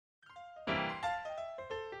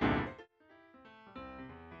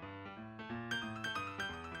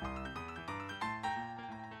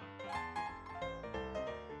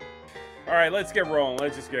All right, let's get rolling.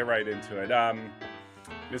 Let's just get right into it.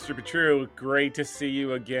 Mr. Petru, great to see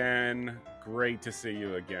you again. Great to see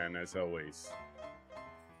you again, as always.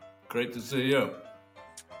 Great to see you.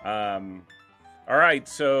 All right,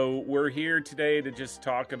 so we're here today to just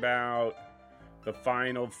talk about the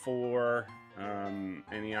Final Four.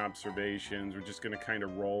 Any observations? We're just going to kind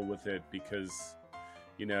of roll with it because,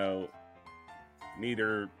 you know,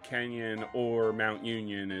 neither Kenyon or Mount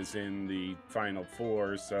Union is in the Final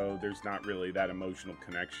Four, so there's not really that emotional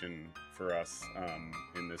connection for us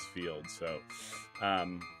in this field. So,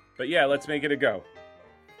 but yeah, let's make it a go.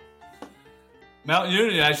 Mount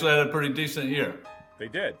Union actually had a pretty decent year. They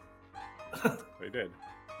did. They did,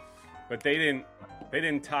 but they didn't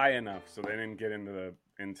tie enough, so they didn't get into the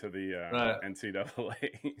right.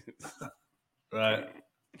 NCAA. Right.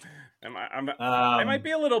 I might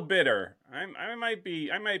be a little bitter. I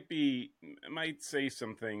might say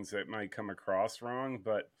some things that might come across wrong,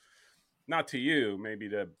 but not to you, maybe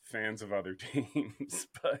to fans of other teams.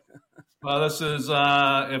 But well, this is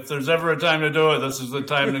if there's ever a time to do it, this is the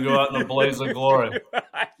time to go out in a blaze of glory.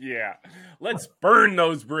 Yeah, let's burn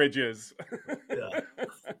those bridges. Yeah.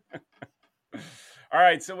 All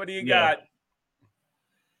right, so what do you got?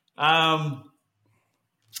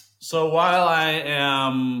 So while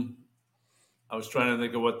I was trying to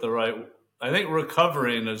think of what I think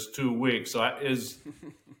recovering is 2 weeks. So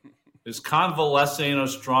is convalescing a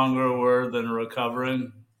stronger word than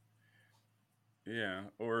recovering? Yeah,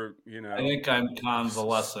 or, I think I'm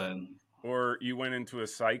convalescing. Or you went into a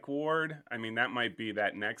psych ward. I mean, that might be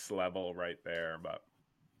that next level right there, but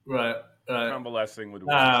right. Convalescing would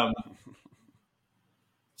work.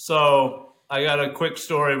 So I got a quick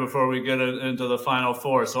story before we get into the Final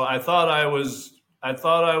Four. So I thought I was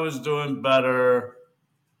doing better.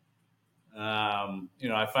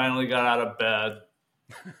 I finally got out of bed.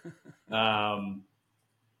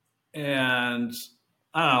 And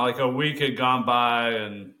I don't know, like a week had gone by,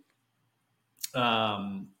 and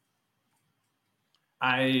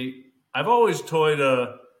I've always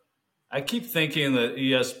I keep thinking that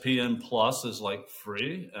ESPN Plus is like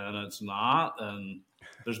free, and it's not. And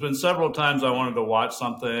there's been several times I wanted to watch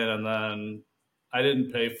something, and then I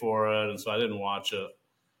didn't pay for it, and so I didn't watch it.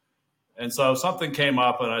 And so something came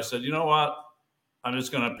up, and I said, you know what? I'm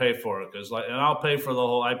just going to pay for it, and I'll pay for the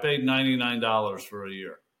whole. I paid $99 for a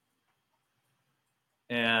year,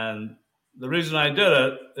 and the reason I did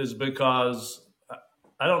it is because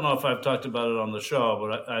I don't know if I've talked about it on the show,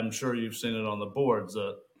 but I'm sure you've seen it on the boards.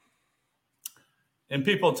 And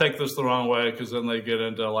people take this the wrong way because then they get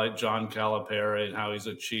into like John Calipari and how he's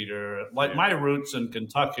a cheater. Like my roots in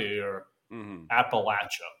Kentucky are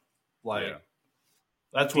Appalachia.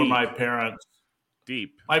 That's where my parents.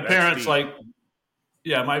 Deep. My parents made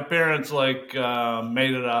it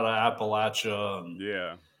out of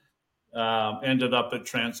Appalachia. And, ended up at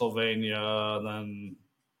Transylvania, and then.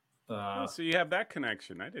 So you have that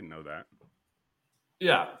connection. I didn't know that.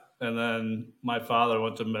 Yeah. And then my father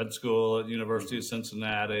went to med school at University of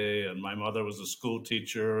Cincinnati, and my mother was a school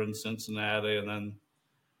teacher in Cincinnati. And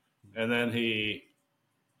then he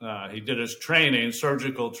did his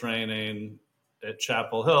surgical training at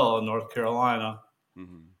Chapel Hill in North Carolina.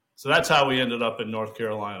 Mm-hmm. So that's how we ended up in North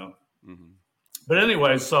Carolina. Mm-hmm. But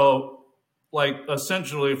anyway, so like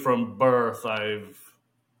essentially from birth, I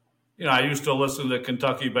used to listen to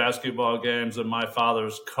Kentucky basketball games in my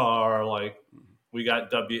father's car. Like we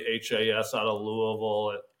got WHAS out of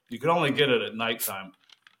Louisville. You could only get it at nighttime.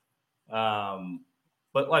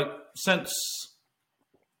 But like since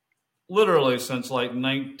like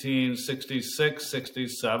 1966,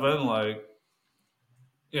 67, like,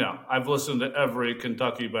 I've listened to every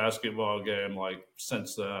Kentucky basketball game like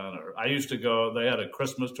since then. Or I used to go, they had a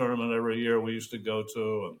Christmas tournament every year we used to go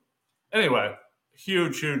to. And anyway,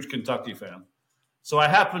 huge Kentucky fan. So I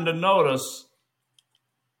happened to notice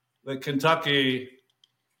that Kentucky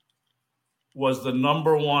was the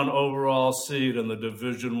number 1 overall seed in the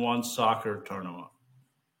Division I soccer tournament.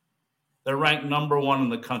 They're ranked number 1 in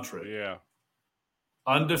the country. Yeah.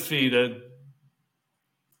 Undefeated.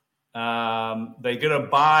 They get a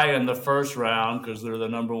bye in the first round because they're the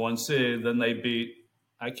number 1 seed. Then they beat,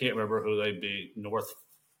 I can't remember who they beat, I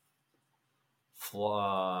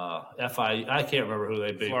can't remember who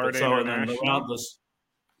they beat. Florida International?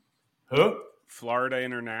 Who? Florida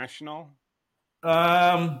International?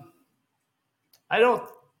 I don't.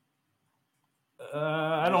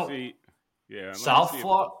 See. Yeah. South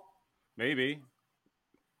Florida? Maybe.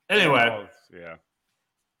 Anyway. Yeah.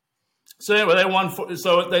 So anyway, they won.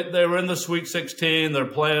 So they were in the Sweet 16. They're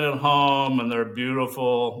playing at home in their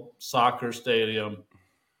beautiful soccer stadium.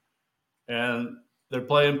 And they're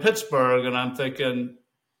playing Pittsburgh, and I'm thinking,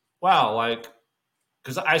 wow, like,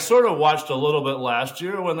 because I sort of watched a little bit last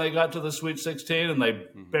year when they got to the Sweet 16 and they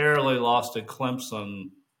barely lost to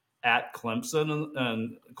Clemson at Clemson.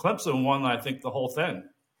 And Clemson won, I think, the whole thing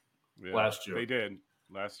last year. They did.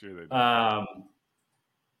 Last year they did.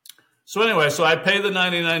 So anyway, so I pay the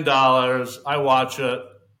 $99. I watch it.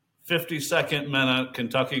 52nd minute,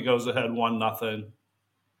 Kentucky goes ahead 1-0.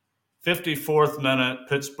 54th minute,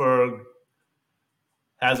 Pittsburgh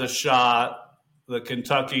has a shot. The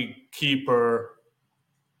Kentucky keeper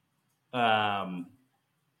has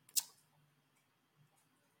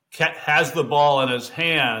the ball in his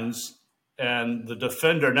hands, and the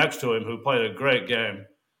defender next to him, who played a great game,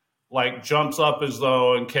 like jumps up as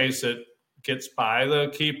though in case it gets by the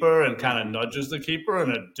keeper and kind of nudges the keeper,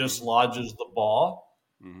 and it dislodges the ball.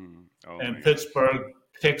 And Pittsburgh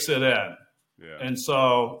kicks it in. Yeah. And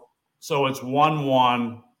so it's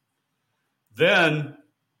 1-1. Then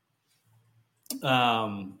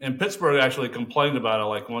and Pittsburgh actually complained about it,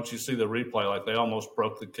 like once you see the replay, like they almost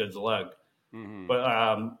broke the kid's leg.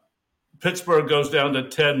 But Pittsburgh goes down to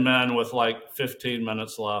 10 men with like 15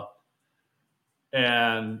 minutes left.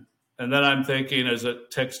 And then I'm thinking, as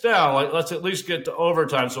it ticks down, like let's at least get to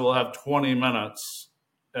overtime so we'll have 20 minutes.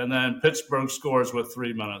 And then Pittsburgh scores with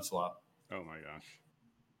 3 minutes left. Oh, my gosh.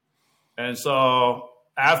 And so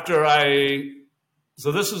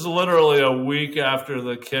so this is literally a week after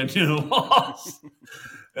the Kenyon loss. And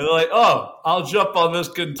they're like, oh, I'll jump on this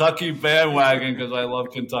Kentucky bandwagon because I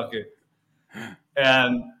love Kentucky.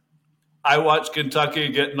 And I watched Kentucky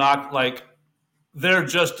get knocked, like, they're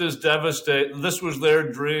just as devastated. This was their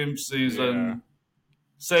dream season.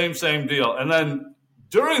 Yeah. Same deal. And then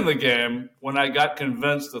during the game, when I got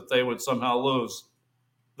convinced that they would somehow lose,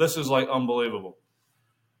 this is like unbelievable.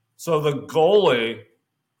 So the goalie,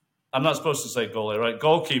 I'm not supposed to say goalie, right?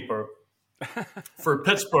 Goalkeeper for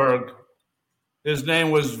Pittsburgh, his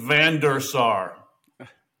name was Van der Sar.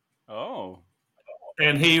 Oh.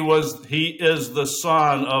 And he is the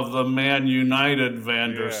son of the Man United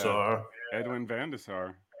Van der Sar. Edwin Van der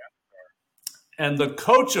Sar. And the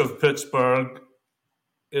coach of Pittsburgh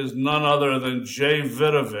is none other than Jay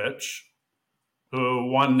Vidovich, who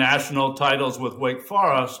won national titles with Wake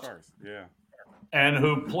Forest. Yeah. And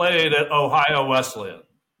who played at Ohio Wesleyan.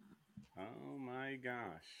 Oh, my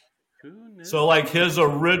gosh. Who knew? So, like, his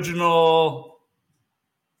original,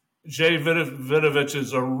 Jay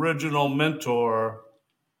Vidovich's original mentor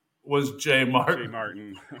was Jay Martin. Jay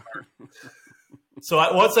Martin. So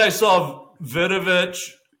once I saw Vidovich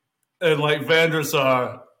and, like, Van der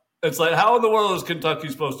Sar, it's like, how in the world is Kentucky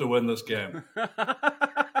supposed to win this game?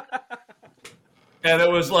 And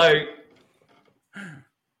it was like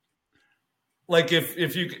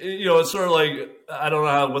if you it's sort of like, I don't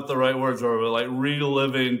know what the right words are, but like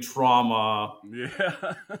reliving trauma.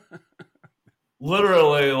 Yeah.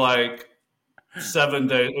 Literally like 7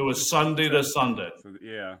 days. It was Sunday to Sunday.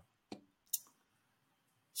 Yeah.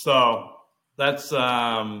 So that's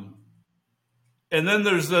and then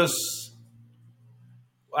there's this.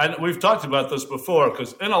 We've talked about this before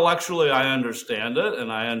because intellectually I understand it, and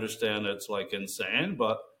I understand it's like insane,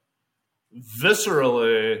 but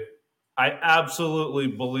viscerally, I absolutely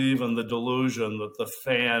believe in the delusion that the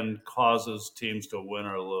fan causes teams to win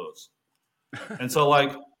or lose. And so,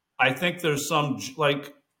 like, I think there's some,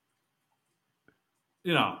 like,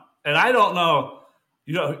 and I don't know,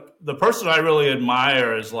 the person I really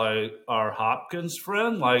admire is, like, our Hopkins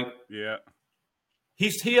friend. Like, yeah.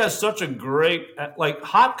 He has such a great, like,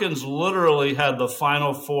 Hopkins literally had the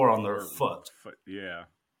Final Four on their foot. Yeah.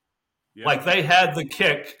 Yep. Like, they had the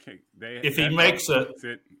kick. If he makes it,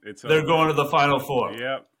 they're going to the Final Four.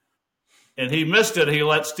 Yep. And he missed it. He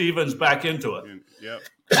let Stevens back into it. Yep.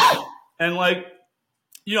 And, like,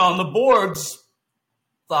 on the boards,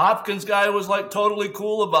 the Hopkins guy was, like, totally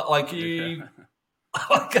cool about, like, he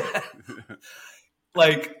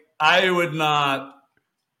like, I would not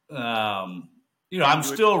I'm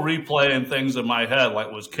still replaying things in my head.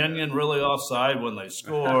 Like, was Kenyon really offside when they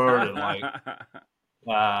scored? And, like,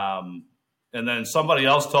 and then somebody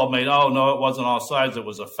else told me, oh, no, it wasn't offsides. It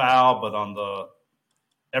was a foul. But on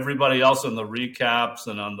everybody else in the recaps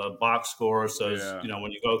and on the box score says,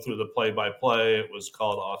 when you go through the play-by-play, it was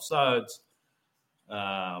called offsides.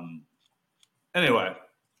 Anyway,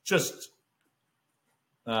 just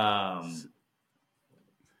but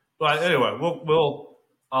anyway,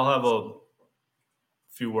 I'll have a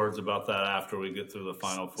few words about that after we get through the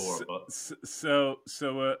Final Four. But so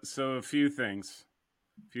a few things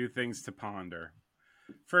to ponder.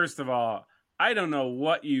 First of all, I don't know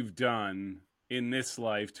what you've done in this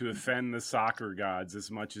life to offend the soccer gods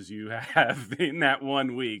as much as you have in that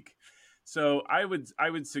 1 week. So I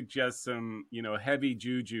would suggest some, heavy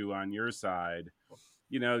juju on your side.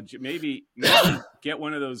 Maybe get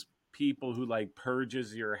one of those people who like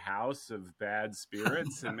purges your house of bad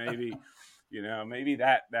spirits, and maybe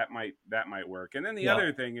that might work. And then the Yeah.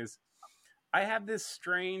 other thing is, I have this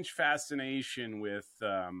strange fascination with,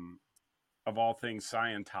 of all things,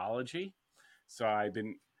 Scientology. So I've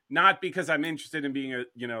been, not because I'm interested in being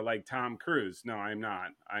like Tom Cruise. No, I'm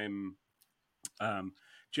not. I'm,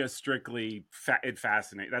 just strictly it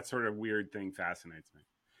fascinates. That sort of weird thing fascinates me.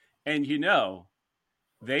 And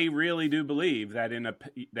they really do believe that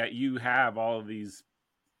that you have all of these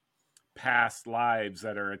past lives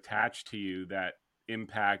that are attached to you that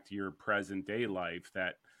impact your present day life,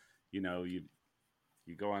 that you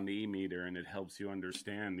go on the e-meter and it helps you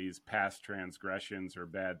understand these past transgressions or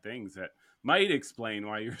bad things that might explain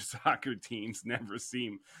why your soccer teams never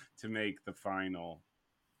seem to make the final.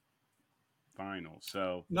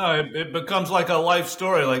 So No, it becomes like a life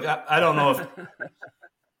story. Like I don't know if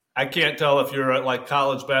I can't tell if you're a like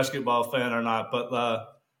college basketball fan or not, but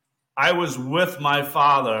I was with my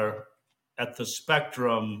father at the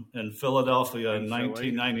Spectrum in Philadelphia in Philly,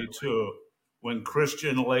 1992 when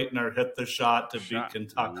Christian Laettner hit the shot to beat shot.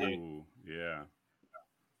 Kentucky. Ooh, yeah.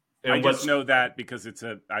 I And just what's know that because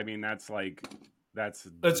I mean, that's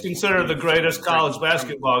it's considered the greatest college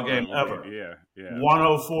basketball game ever. Yeah.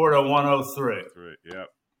 104 to 103. Yep.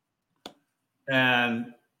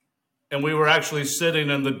 And we were actually sitting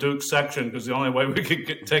in the Duke section because the only way we could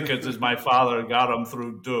get tickets is my father got them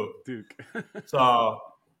through Duke. So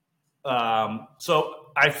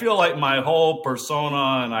I feel like my whole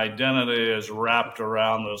persona and identity is wrapped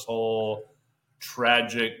around this whole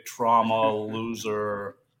tragic trauma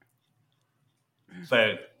loser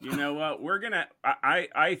thing. You know what?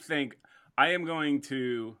 I think I am going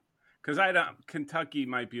to, because Kentucky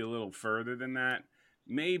might be a little further than that.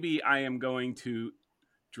 Maybe I am going to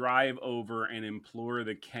drive over and implore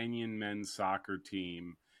the Kenyan men's soccer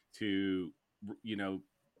team to,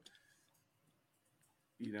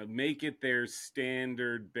 make it their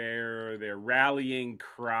standard bearer, their rallying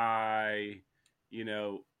cry,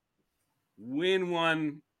 win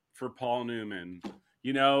one for Paul Newman,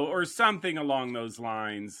 or something along those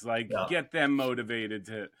lines. Like, get them motivated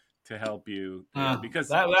to help you, because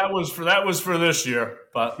that was for this year.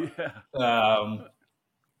 But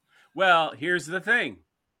well, here's the thing: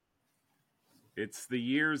 it's the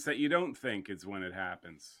years that you don't think is when it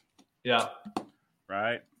happens. Yeah,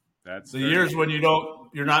 right. That's the years when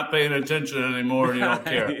you're not paying attention anymore and you don't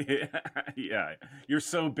care. Yeah, you're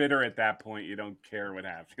so bitter at that point you don't care what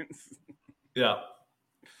happens. Yeah,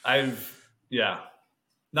 Now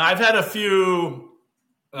I've had a few.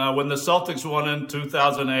 When the Celtics won in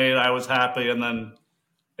 2008, I was happy, and then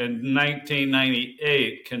in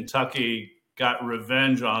 1998, Kentucky got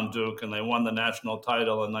revenge on Duke, and they won the national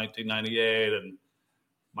title in 1998. And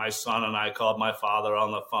my son and I called my father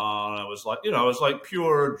on the phone. And it was like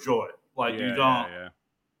pure joy. Like you don't. Yeah.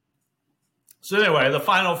 So anyway, the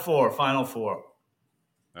Final Four. All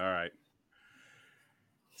right.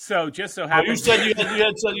 So just so happens, you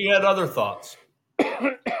said you had other thoughts.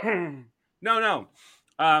 No.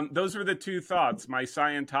 Those were the two thoughts. My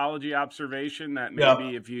Scientology observation that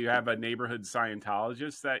maybe if you have a neighborhood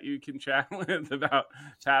Scientologist that you can chat with about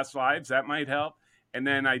past lives, that might help. And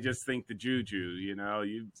then I just think the juju, you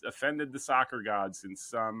offended the soccer gods in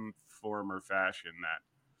some form or fashion that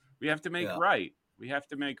we have to make right. We have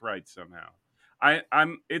to make right somehow.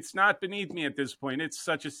 It's not beneath me at this point. It's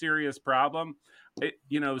such a serious problem.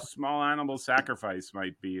 Small animal sacrifice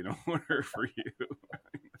might be in order for you.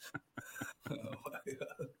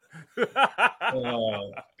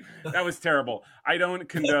 That was terrible. I don't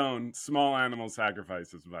condone small animal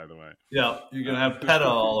sacrifices, by the way. Yeah, you're gonna have PETA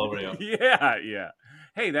all over you. Yeah.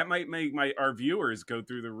 Hey, that might make our viewers go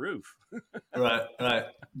through the roof. Right.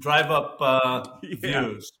 Drive up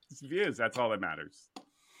views. It's views. That's all that matters.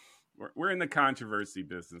 We're in the controversy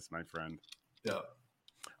business, my friend. Yeah.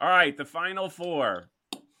 All right, the Final Four.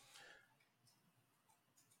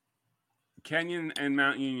 Kenyon and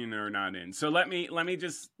Mount Union are not in. So let me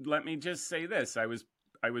just say this. I was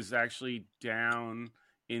actually down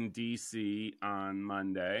in DC on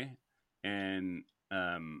Monday, and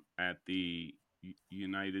at the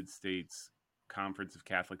United States Conference of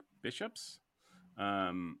Catholic Bishops.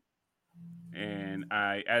 And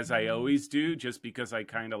as I always do, just because I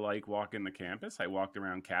kind of like walking the campus, I walked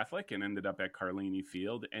around Catholic and ended up at Carlini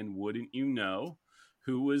Field. And wouldn't you know,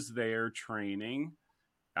 who was there training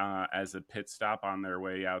as a pit stop on their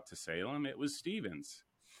way out to Salem? It was Stevens.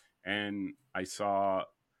 And I saw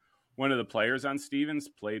one of the players on Stevens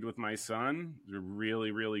played with my son. He's a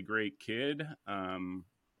really, really great kid.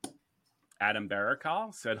 Adam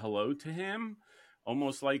Barakal said hello to him,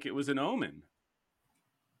 almost like it was an omen.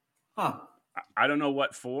 Huh. I don't know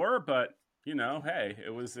what for, but hey,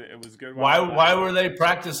 it was good. Why were they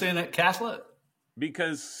practicing at Catholic?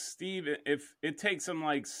 Because Steve, if it takes them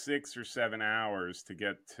like 6 or 7 hours to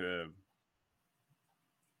get to,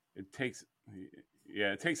 it takes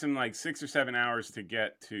them like 6 or 7 hours to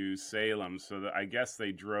get to Salem. So that I guess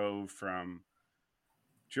they drove from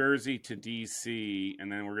Jersey to DC,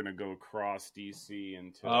 and then we're gonna go across DC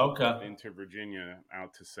into Virginia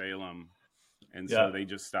out to Salem, and so they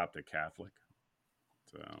just stopped at Catholic.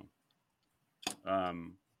 So,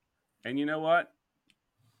 and you know what?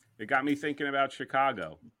 It got me thinking about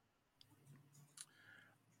Chicago.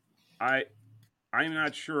 I'm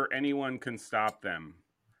not sure anyone can stop them.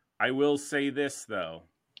 I will say this though.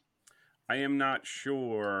 I am not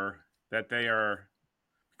sure that they are,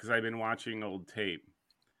 because I've been watching old tape.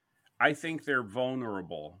 I think they're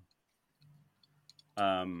vulnerable.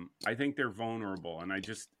 And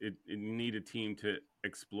it need a team to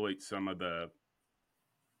exploit some of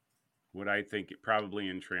what I think probably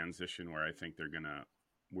in transition where I think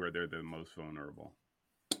where they're the most vulnerable.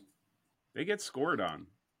 They get scored on.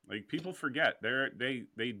 Like people forget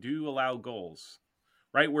they do allow goals,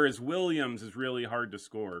 right? Whereas Williams is really hard to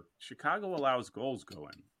score. Chicago allows goals go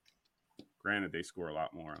in. Granted, they score a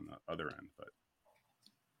lot more on the other end, but.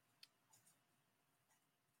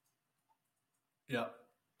 Yeah.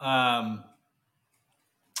 I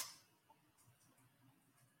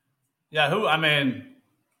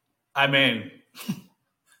mean,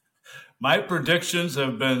 my predictions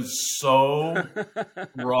have been so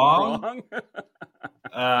wrong.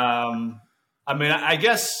 I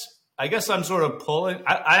guess I'm sort of pulling.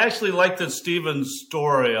 I actually like the Stevens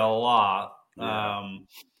story a lot. Yeah.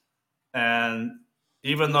 And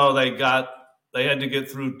even though they had to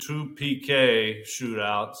get through 2 PK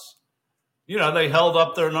shootouts, they held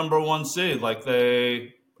up their number 1 seed.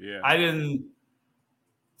 I'm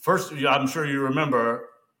sure you remember,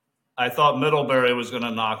 I thought Middlebury was going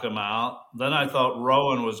to knock him out. Then I thought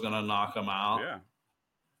Rowan was going to knock him out. Yeah.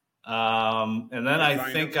 And then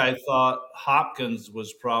I thought Hopkins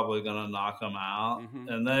was probably going to knock him out. Mm-hmm.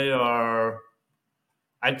 And they are,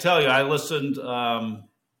 I tell you, I listened, I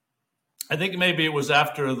think maybe it was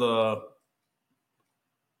after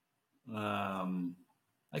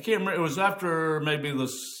I can't remember. It was after maybe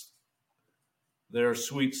their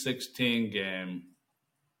Sweet 16 game.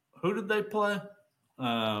 Who did they play? They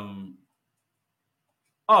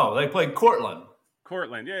played Cortland.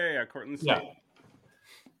 Cortland, yeah, Cortland State.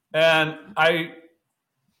 Yeah. And I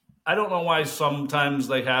don't know why sometimes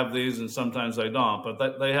they have these and sometimes they don't,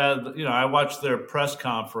 but they had, I watched their press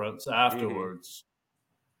conference afterwards. Mm-hmm.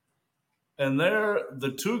 And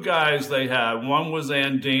the 2 guys they had, one was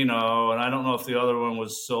Andino, and I don't know if the other one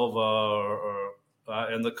was Silva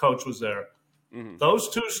and the coach was there. Mm-hmm. Those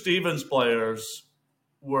 2 Stevens players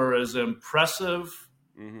were as impressive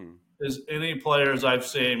as any players I've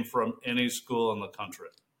seen from any school in the country.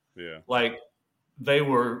 Yeah. Like, they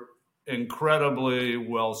were incredibly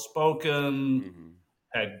well-spoken,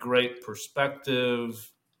 had great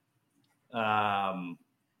perspective.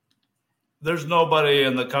 There's nobody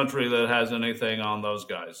in the country that has anything on those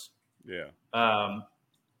guys. Yeah.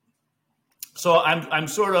 So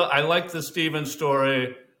I like the Stevens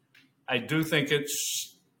story. I do think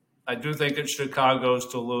it's Chicago's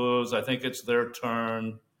to lose. I think it's their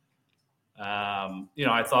turn.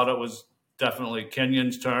 I thought it was definitely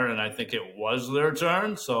Kenyon's turn, and I think it was their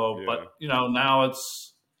turn. So, yeah. But now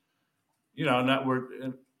it's, now we're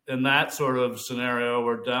in that sort of scenario.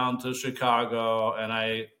 We're down to Chicago, and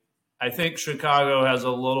I think Chicago has a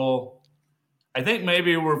little. I think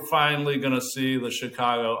maybe we're finally going to see the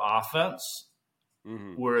Chicago offense,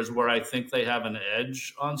 whereas where I think they have an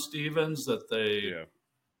edge on Stevens that they. Yeah.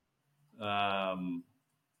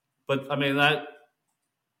 But I mean that.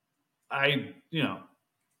 I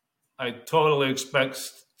totally expect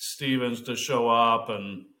Stevens to show up,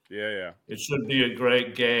 and it should be a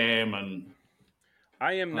great game. And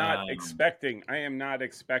I am not expecting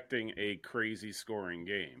a crazy scoring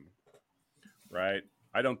game, right?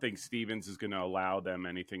 I don't think Stevens is going to allow them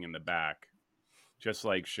anything in the back, just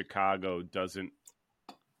like Chicago doesn't.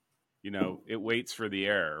 It waits for the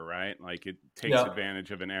error, right? Like it takes advantage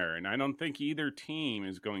of an error, and I don't think either team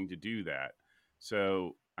is going to do that.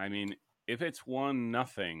 So, I mean, if it's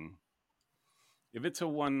 1-0, if it's a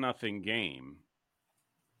 1-0 game,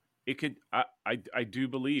 it could. I do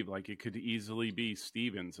believe like it could easily be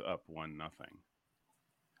Stevens up 1-0.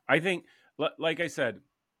 I think, like I said,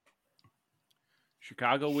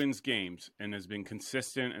 Chicago wins games and has been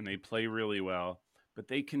consistent, and they play really well, but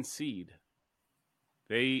they concede.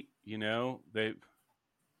 They they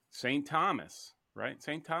St. Thomas, right?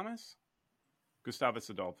 St. Thomas, Gustavus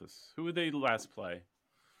Adolphus. Who would they last play?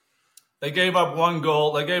 They gave up one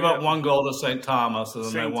goal. They gave up one goal to St. Thomas, and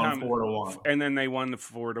then they won 4-1. And then they won the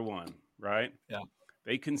 4-1, right? Yeah.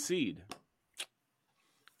 They concede,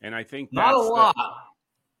 and I think not a lot.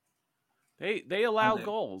 They allow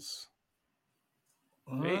goals.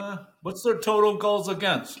 What's their total goals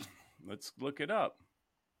against? Let's look it up.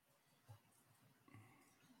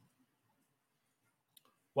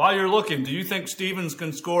 While you're looking, do you think Stevens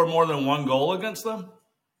can score more than one goal against them?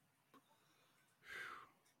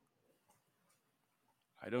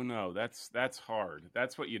 I don't know. That's hard.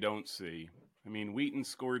 That's what you don't see. I mean, Wheaton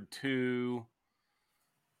scored 2.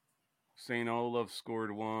 St. Olaf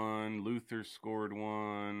scored 1. Luther scored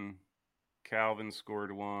 1. Calvin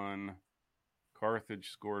scored 1. Carthage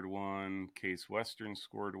scored 1. Case Western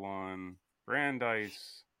scored 1.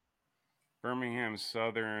 Brandeis, Birmingham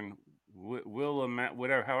Southern,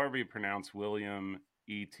 whatever, however you pronounce William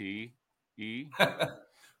E.T. E.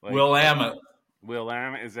 Willamette.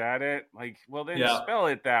 Willamette, is that it? Like, well, then spell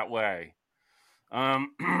it that way.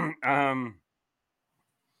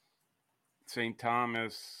 St.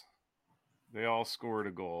 Thomas, they all scored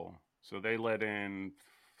a goal. So they let in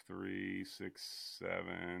 3, 6,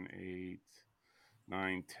 7, 8,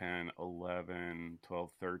 9, 10, 11,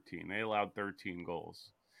 12, 13. They allowed 13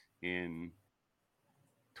 goals in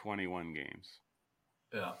 21 games.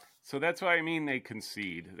 Yeah. So that's why I mean they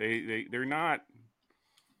concede. They're not,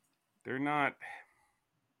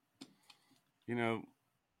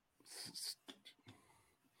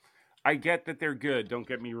 I get that they're good. Don't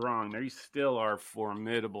get me wrong. They still are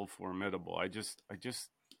formidable. I just,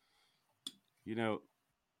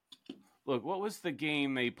 look, what was the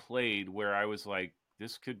game they played where I was like,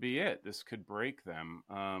 this could be it. This could break them.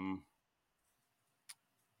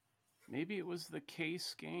 Maybe it was the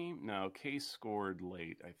Case game. No, Case scored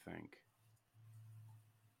late, I think.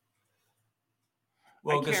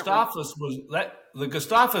 Well, Gustavus the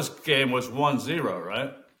Gustavus game was 1-0,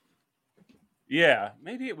 right? Yeah,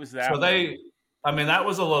 maybe it was that. So that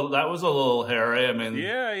was a little hairy. I mean,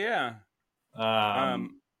 yeah.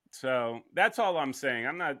 So that's all I'm saying.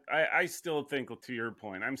 I still think, to your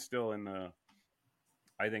point, I'm still in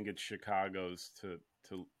I think it's Chicago's to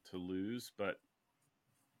lose, but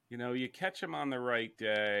you catch them on the right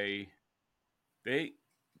day. They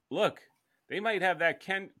might have that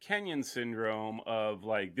Kenyan syndrome of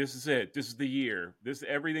like, this is it. This is the year.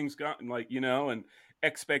 Everything's gotten and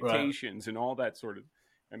expectations and all that sort of,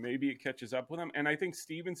 and maybe it catches up with them. And I think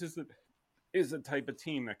Stevens is the type of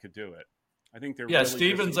team that could do it. I think they're really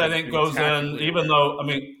Stevens. I think goes in, even though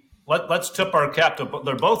let's tip our cap to,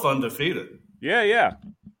 they're both undefeated. Yeah.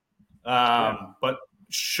 But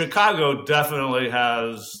Chicago definitely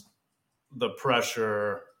has the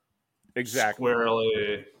pressure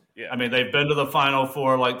squarely. Yeah. I mean, they've been to the Final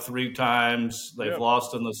Four like 3 times. They've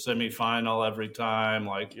lost in the semifinal every time,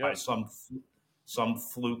 by some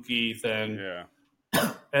fluky thing. Yeah.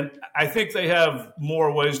 And I think they have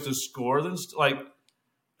more ways to score than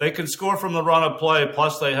they can score from the run of play.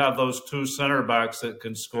 Plus, they have those 2 center backs that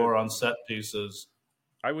can score on set pieces.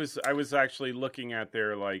 I was actually looking at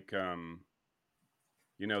their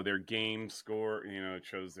their game score. It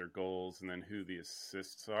shows their goals and then who the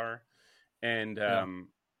assists are, and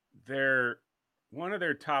one of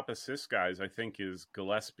their top assist guys, I think, is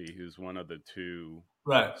Gillespie, who's one of the 2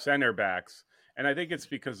 center backs. And I think it's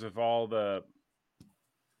because of all the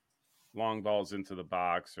long balls into the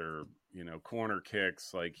box or, corner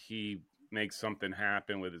kicks. Like, he makes something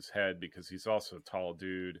happen with his head because he's also a tall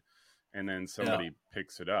dude. And then somebody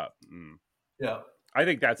picks it up. Yeah. I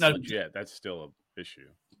think that's legit. That's still an issue.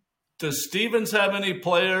 Does Stevens have any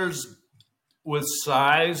players with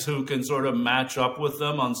size who can sort of match up with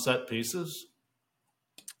them on set pieces?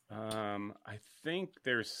 I think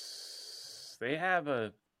they have I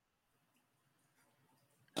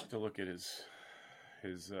have to look at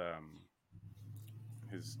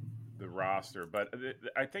the roster, but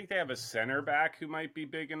I think they have a center back who might be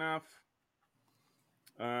big enough.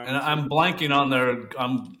 And I'm blanking on their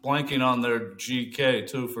GK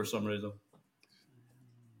too for some reason.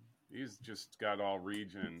 He's just got all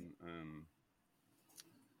region.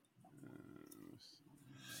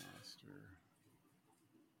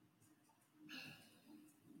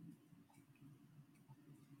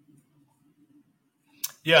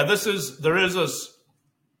 Yeah, there is this.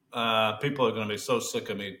 People are going to be so sick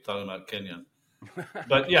of me talking about Kenyan,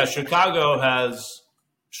 but yeah, Chicago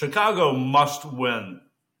must win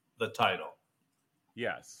the title.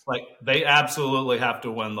 Yes, they absolutely have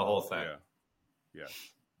to win the whole thing. Yeah.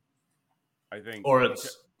 Yes, I think, or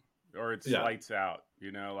it's or it's Yeah. lights out,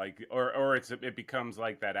 like, or it becomes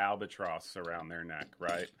like that albatross around their neck,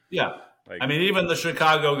 right? Yeah. Like, I mean, even the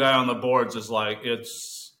Chicago guy on the boards is like,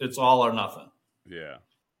 it's all or nothing. yeah,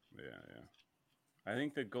 yeah. I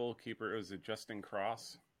think the goalkeeper, was it Justin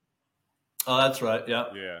Cross? Oh, that's right. Yeah.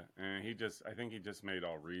 Yeah, and I think he just made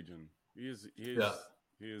all region. Yeah.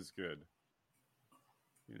 He is good.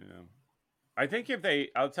 I think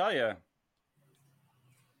I'll tell you,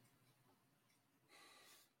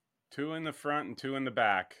 two in the front and two in the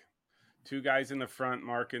back. Two guys in the front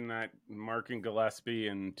marking Gillespie,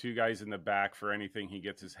 and two guys in the back for anything he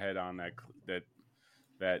gets his head on that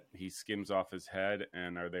he skims off his head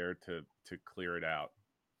and are there to clear it out.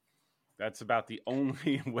 That's about the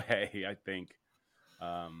only way I think.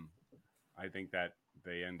 I think that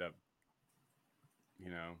they end up,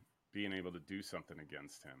 being able to do something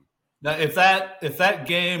against him. Now, if that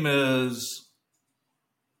game is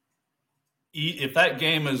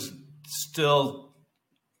still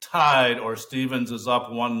tied or Stevens is up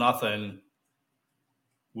 1-0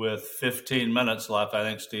 with 15 minutes left, I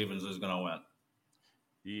think Stevens is going to win.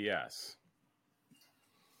 Yes.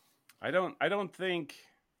 I don't think.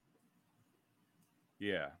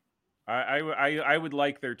 Yeah, I would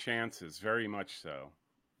like their chances very much so.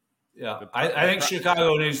 Yeah, I think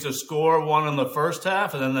Chicago needs to score one in the first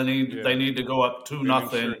half, and then they need to go up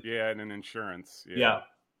 2-0. Yeah, and an insurance. Yeah.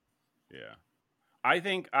 I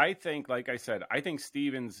think, like I said, I think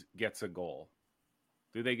Stevens gets a goal.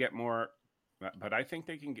 Do they get more? But I think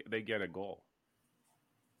they get a goal.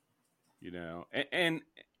 And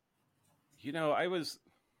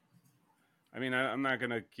I'm not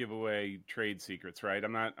going to give away trade secrets, right?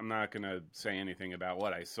 I'm not going to say anything about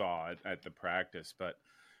what I saw at the practice, but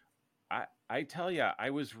I tell you, I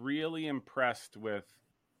was really impressed with,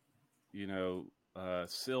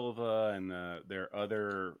 Silva and their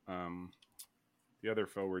other, the other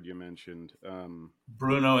forward you mentioned,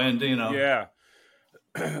 Bruno Andino. Yeah,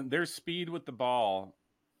 their speed with the ball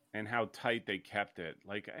and how tight they kept it.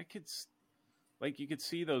 You could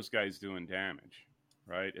see those guys doing damage,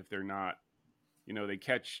 right? If they're not, they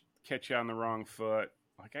catch you on the wrong foot.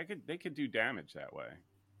 They could do damage that way.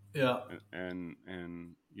 Yeah, and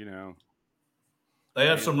they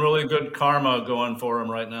have some really good karma going for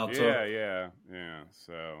them right now too. Yeah.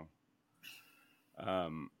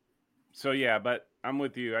 So yeah, but I'm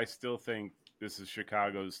with you. I still think this is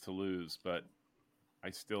Chicago's to lose, but I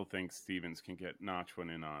still think Stevens can notch one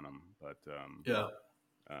in on them. But yeah.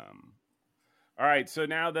 All right. So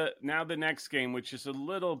now the next game, which is a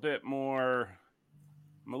little bit more,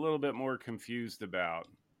 I'm a little bit more confused about.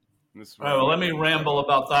 All right. Well, let me ramble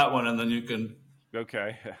about that one, and then you can.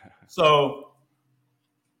 Okay. So,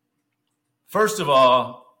 first of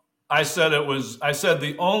all, I said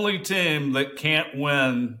the only team that can't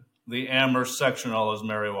win the Amherst sectional is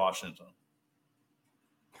Mary Washington.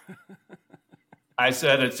 I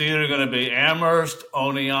said it's either going to be Amherst,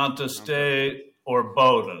 Oneonta State, or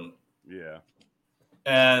Bowdoin. Yeah.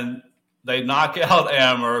 And they knock out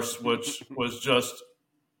Amherst, which was just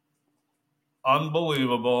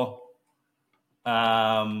unbelievable.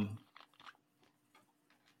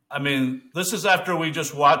 This is after we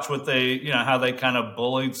just watched how they kind of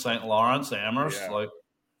bullied St. Lawrence, Amherst. Yeah.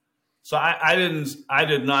 So I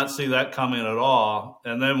did not see that coming at all.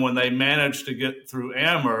 And then when they managed to get through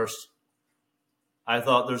Amherst, I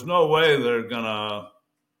thought there's no way they're going to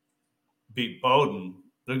beat Bowdoin.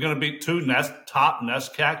 They're going to beat two top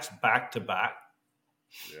NESCACs back to back.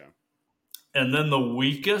 Yeah. And then the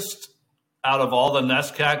weakest out of all the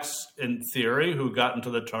NESCACs, in theory, who got into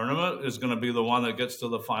the tournament is going to be the one that gets to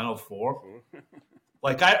the Final Four.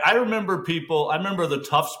 I remember the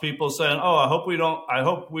Tufts people saying, "Oh, I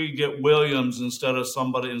hope we get Williams instead of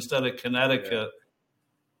Connecticut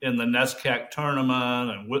in the NESCAC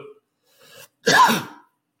tournament."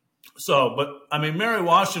 And Mary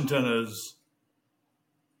Washington is.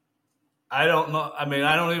 I don't know. I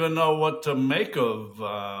don't even know what to make of.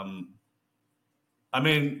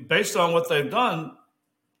 Based on what they've done,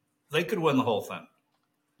 they could win the whole thing.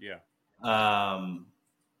 Yeah.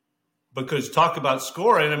 Because talk about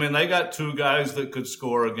scoring. They got two guys that could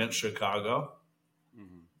score against Chicago.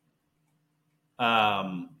 Mm-hmm.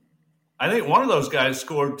 I think one of those guys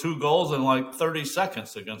scored 2 goals in 30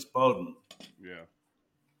 seconds against Bowdoin. Yeah.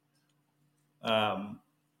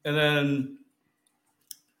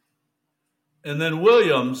 And then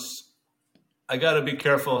Williams, I got to be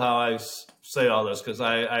careful how I say all this because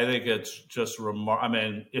I think it's just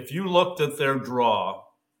remarkable. If you looked at their draw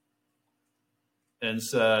and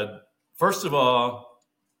said, first of all,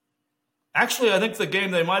 actually, I think the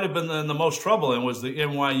game they might have been in the most trouble in was the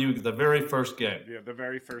NYU, the very first game. Yeah, the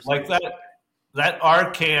very first game. that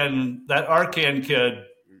Arcan kid,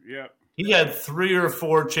 Yep. he had 3 or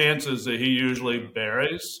 4 chances that he usually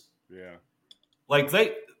buries. Yeah. Like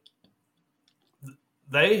they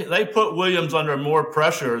put Williams under more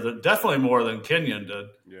pressure, that definitely more than Kenyon did.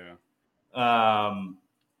 Yeah.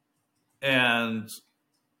 And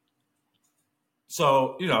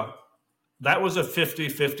so, that was a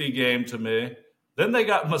 50-50 game to me. Then they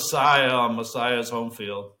got Messiah on Messiah's home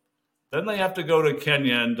field. Then they have to go to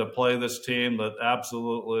Kenyon to play this team that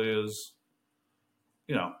absolutely is,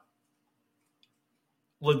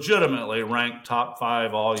 legitimately ranked top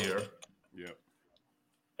 5 all year. Yep.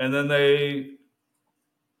 And then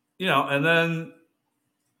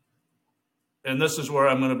and this is where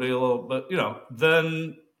I'm going to be a little bit,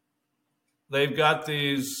 then they've got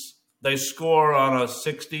they score on a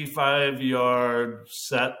 65-yard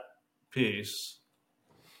set piece.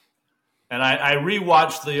 And I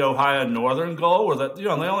rewatched the Ohio Northern goal where they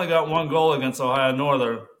only got 1 goal against Ohio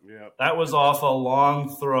Northern. Yep. That was off a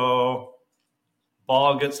long throw.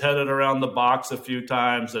 Ball gets headed around the box a few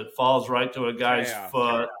times. It falls right to a guy's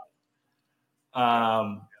foot.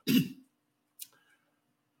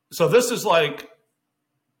 So this is like,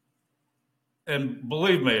 and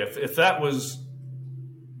believe me, if I was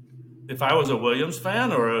a Williams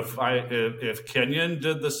fan, or if Kenyon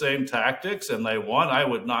did the same tactics and they won, I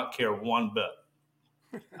would not care one bit.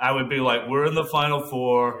 I would be like, we're in the Final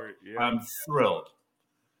Four. Yeah. I'm thrilled.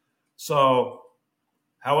 So,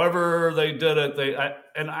 however they did it,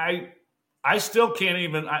 I still can't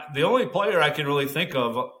even. The only player I can really think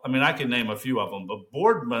of, I can name a few of them, but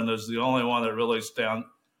Boardman is the only one that really stands.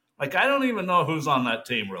 Like, I don't even know who's on that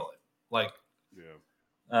team really. Like,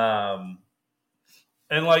 and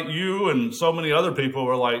like you and so many other people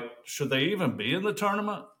were like, should they even be in the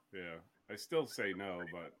tournament? Yeah, I still say no,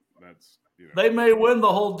 but that's they may win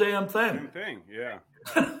the whole damn thing. Same thing, yeah.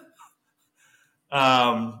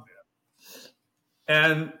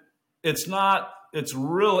 And it's not. It's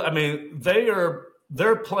really.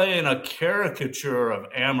 They're playing a caricature of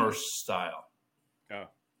Amherst style. Yeah.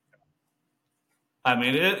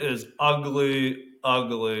 It is ugly,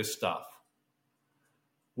 ugly stuff.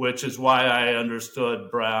 Which is why I understood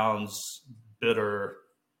Brown's bitter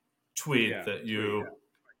tweet that you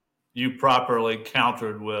properly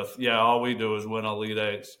countered with, all we do is win Elite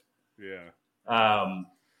Eights. Yeah.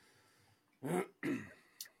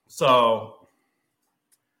 So,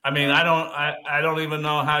 I don't even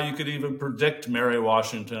know how you could even predict Mary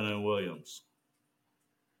Washington and Williams.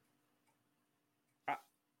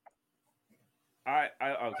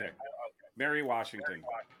 Okay. Mary Washington.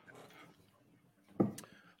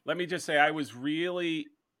 Let me just say, I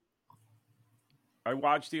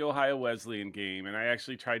watched the Ohio Wesleyan game, and I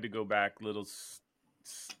actually tried to go back little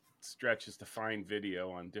stretches to find video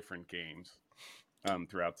on different games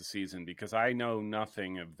throughout the season, because I know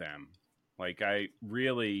nothing of them. Like, they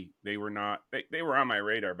were not, they were on my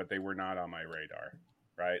radar, but they were not on my radar,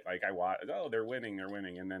 right? Like, I watched, they're winning,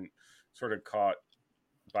 and then sort of caught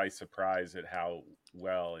by surprise at how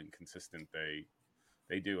well and consistent they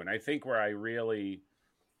do. And I think where I really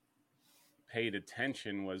paid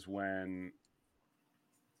attention was when,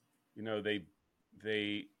 they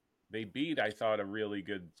beat, I thought, a really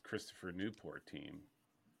good Christopher Newport team.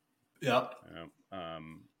 Yep.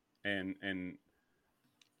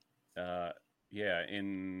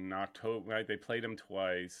 In October, right, they played them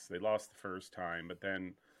twice. They lost the first time, but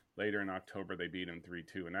then later in October they beat them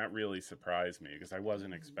 3-2, and that really surprised me because I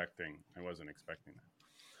wasn't expecting that.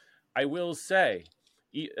 I will say,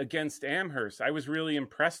 against Amherst, I was really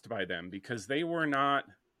impressed by them because they were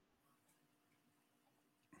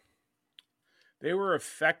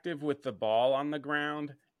effective with the ball on the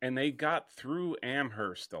ground, and they got through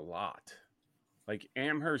Amherst a lot. Like,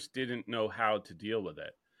 Amherst didn't know how to deal with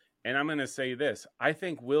it. And I'm going to say this, I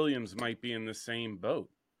think Williams might be in the same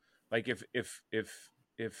boat. Like, if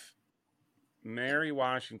Mary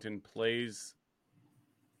Washington plays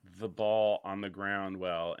the ball on the ground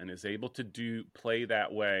well and is able to play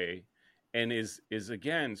that way and is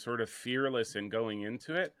again sort of fearless in going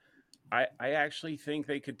into it, I actually think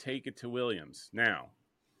they could take it to Williams. Now,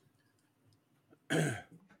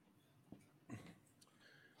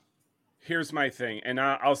 here's my thing, and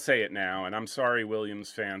I'll say it now, and I'm sorry,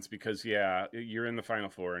 Williams fans, because, you're in the Final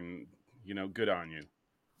Four, and, good on you.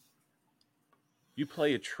 You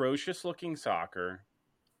play atrocious-looking soccer.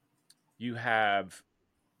 You have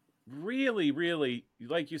really, really,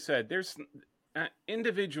 like you said, there's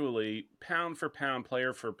individually, pound for pound,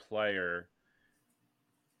 player for player,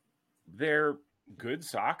 they're good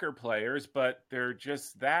soccer players, but they're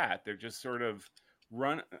just that. They're just sort of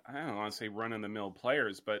I don't want to say run-of-the-mill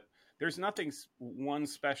players, but there's nothing one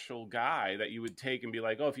special guy that you would take and be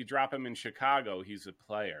like, oh, if you drop him in Chicago, he's a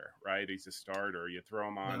player, right? He's a starter. You throw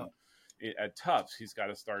him on at Tufts, he's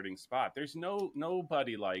got a starting spot. There's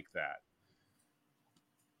nobody like that.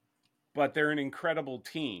 But they're an incredible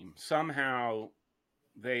team. Somehow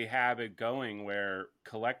they have it going where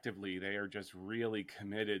collectively they are just really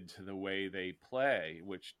committed to the way they play,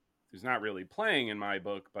 which is not really playing in my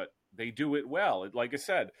book, but they do it well. Like I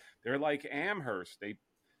said, they're like Amherst. They,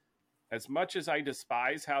 as much as I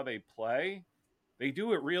despise how they play, they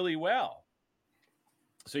do it really well.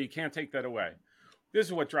 So you can't take that away. This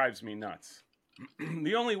is what drives me nuts.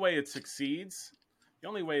 The only way it succeeds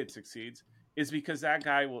is because that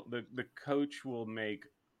guy will, the coach will make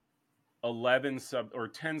 10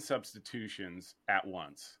 substitutions at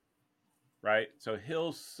once, right? So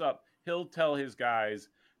he'll tell his guys,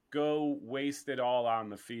 go waste it all on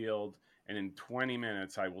the field, and in 20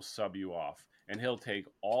 minutes I will sub you off. And he'll take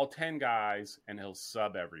all 10 guys and he'll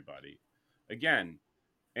sub everybody again,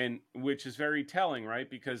 and which is very telling, right?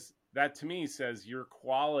 Because that to me says your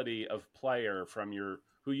quality of player from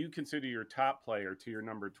who you consider your top player to your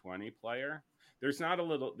number 20 player. There's not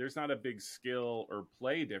a big skill or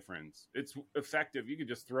play difference. It's effective. You could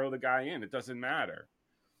just throw the guy in. It doesn't matter,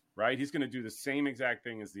 right? He's going to do the same exact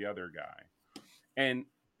thing as the other guy. And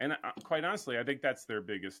quite honestly, I think that's their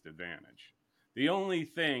biggest advantage. The only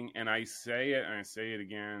thing, and I say it, and I say it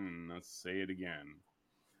again, and let's say it again.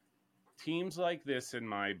 Teams like this in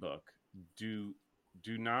my book do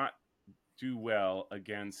not do well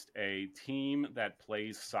against a team that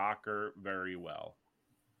plays soccer very well.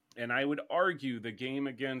 And I would argue the game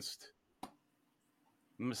against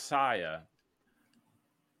Messiah,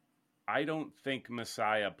 I don't think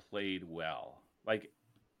Messiah played well. Like,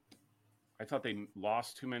 I thought they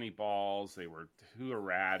lost too many balls. They were too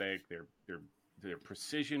erratic. Their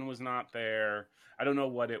precision was not there. I don't know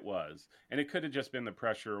what it was. And it could have just been the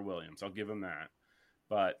pressure of Williams. I'll give him that.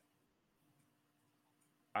 But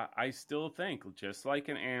I still think, just like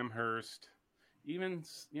in Amherst, even,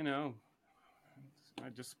 I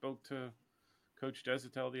just spoke to Coach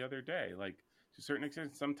Desatel the other day. Like, to a certain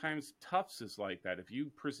extent, sometimes Tufts is like that. If you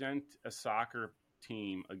present a soccer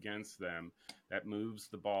team against them that moves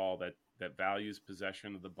the ball, that values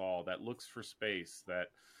possession of the ball, that looks for space,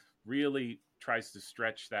 that really tries to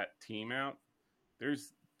stretch that team out,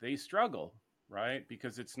 they struggle, right?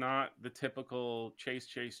 Because it's not the typical chase,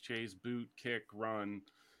 boot, kick, run,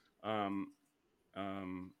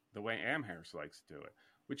 the way Amherst likes to do it.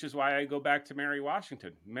 Which is why I go back to Mary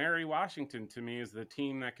Washington. Mary Washington, to me, is the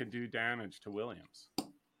team that could do damage to Williams.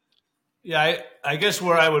 Yeah, I guess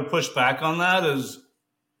where I would push back on that is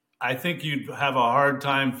I think you'd have a hard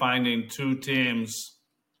time finding two teams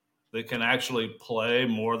that can actually play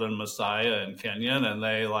more than Messiah and Kenyon, and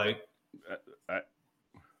they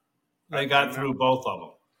got through both of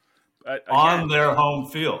them. Again, on their home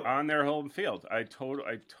field. On their home field. I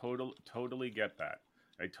totally get that.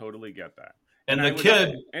 I totally get that. And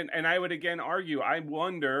I would again argue, I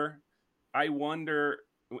wonder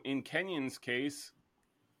in Kenyon's case,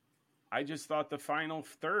 I just thought the final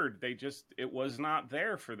third, it was not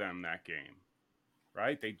there for them that game,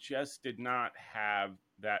 right? They just did not have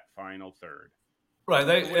that final third. Right.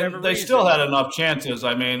 They still had enough chances.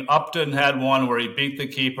 I mean, Upton had one where he beat the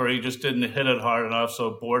keeper. He just didn't hit it hard enough,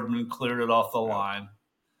 so Boardman cleared it off the line.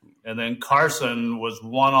 And then Carson was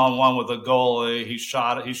one-on-one with the goalie. He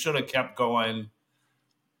shot it. He should have kept going,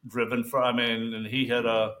 and he hit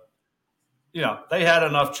they had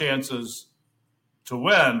enough chances to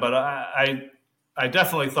win, but I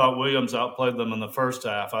definitely thought Williams outplayed them in the first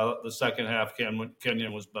half. The second half,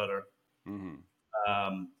 Kenyon was better.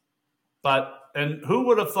 Mm-hmm. And who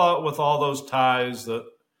would have thought with all those ties that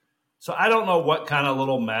 – so I don't know what kind of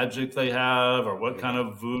little magic they have or what kind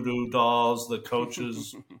of voodoo dolls the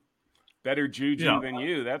coaches – better juju than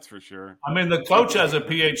you, that's for sure. I mean, the coach has a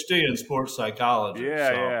PhD in sports psychology.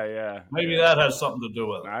 Yeah. Maybe that has something to do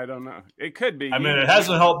with it. I don't know. It could be. I mean, it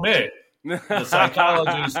hasn't helped me. The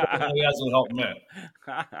psychology certainly hasn't helped me.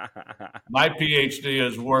 My PhD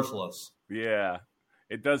is worthless. Yeah.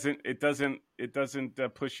 It doesn't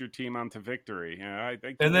push your team onto victory. I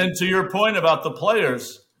think. And then to your point about the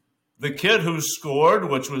players, the kid who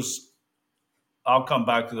scored, which was, I'll come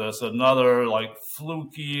back to this, another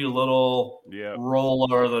fluky little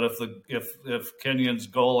roller that if Kenyon's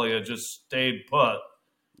goalie had just stayed put,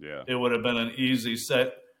 it would have been an easy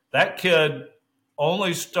set. That kid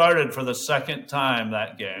only started for the second time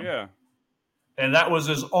that game. Yeah. And that was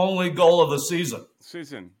his only goal of the season.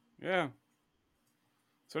 Yeah.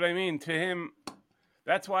 That's what I mean. To him,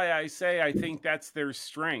 that's why I say I think that's their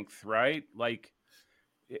strength, right? Like,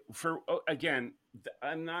 again,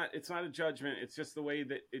 I'm not. It's not a judgment. It's just the way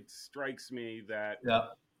that it strikes me that Yeah.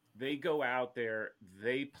 they go out there,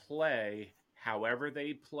 they play however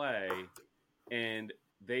they play, and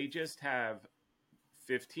they just have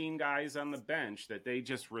 15 guys on the bench that they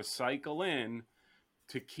just recycle in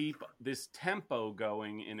to keep this tempo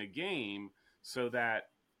going in a game so that,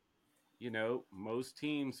 most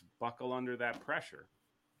teams buckle under that pressure.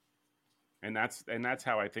 And that's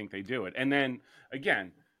how I think they do it. And then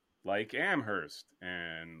again, like Amherst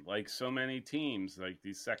and like so many teams, like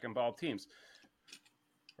these second ball teams,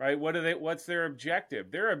 right? What's their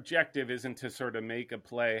objective? Their objective isn't to sort of make a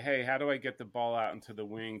play. Hey, how do I get the ball out into the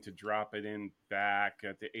wing to drop it in back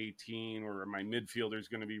at the 18 where my midfielder is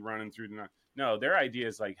going to be running through the. No, their idea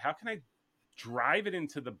is like, how can I drive it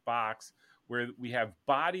into the box where we have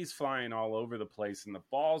bodies flying all over the place and the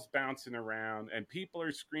ball's bouncing around and people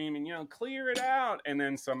are screaming, clear it out. And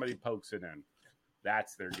then somebody pokes it in.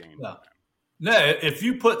 That's their game plan. No, if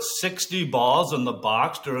you put 60 balls in the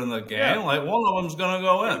box during the game, like one of them's going to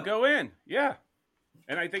go in. Go in, yeah.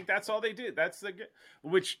 And I think that's all they do. That's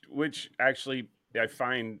which actually I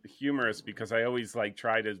find humorous because I always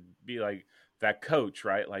try to be like that coach,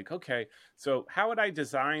 right? Like, okay, so how would I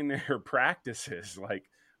design their practices? Like,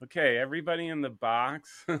 okay, everybody in the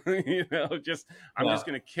box, I'm just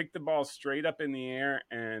going to kick the ball straight up in the air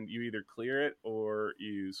and you either clear it or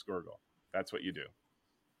you score a goal. That's what you do.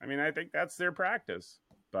 I mean, I think that's their practice,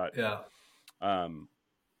 but and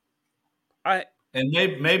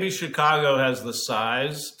maybe Chicago has the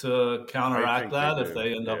size to counteract that if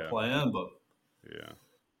they end up playing, but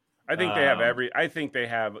I think they have I think they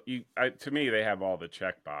have. To me, they have all the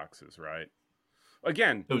check boxes, right?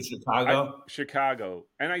 Again, Chicago,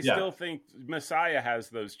 and I still think Messiah has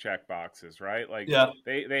those check boxes, right? Like,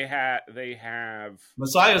 they have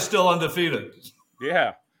Messiah's still undefeated.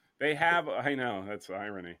 Yeah. They have, I know, that's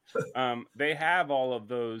irony. They have all of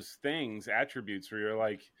those attributes where you're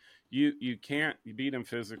like, you can't beat them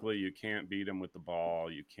physically. You can't beat them with the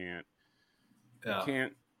ball. You can't,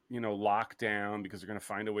 lock down because they're going to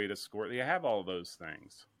find a way to score. They have all of those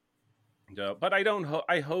things. But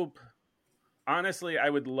I hope, honestly,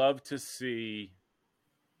 I would love to see,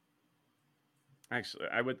 actually,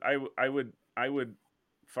 I would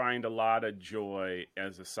find a lot of joy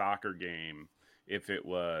as a soccer game if it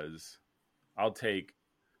was, I'll take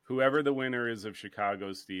whoever the winner is of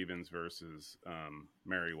Chicago Stevens versus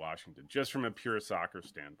Mary Washington, just from a pure soccer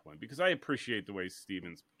standpoint, because I appreciate the way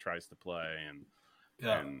Stevens tries to play and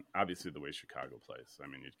obviously the way Chicago plays. I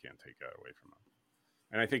mean, you can't take that away from them.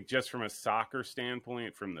 And I think just from a soccer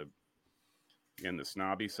standpoint, from the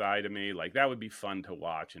snobby side of me, like that would be fun to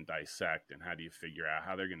watch and dissect. And how do you figure out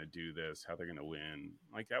how they're going to do this, how they're going to win?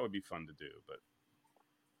 Like that would be fun to do, but.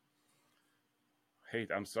 Hey,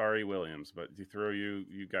 I'm sorry, Williams, but you throw you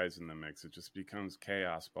guys in the mix, it just becomes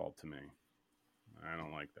chaos ball to me. I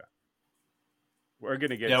don't like that. We're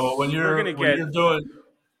gonna get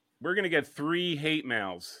we're gonna get 3 hate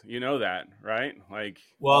mails. You know that, right? Like,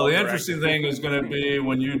 well, the interesting thing is going to be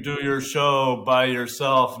when you do your show by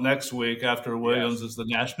yourself next week after Williams is the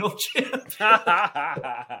national champion.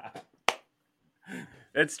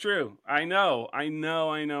 It's true. I know.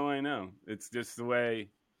 It's just the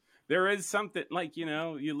way. There is something like,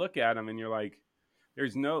 you look at them and you're like,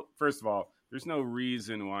 first of all, there's no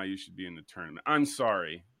reason why you should be in the tournament. I'm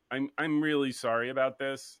sorry. I'm really sorry about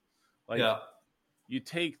this. You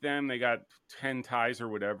take them, they got 10 ties or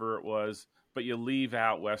whatever it was, but you leave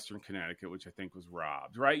out Western Connecticut, which I think was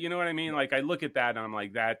robbed, right? You know what I mean? Like I look at that and I'm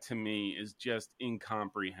like, that to me is just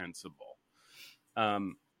incomprehensible.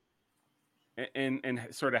 And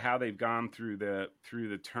sort of how they've gone through the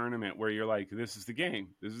tournament where you're like, this is the game,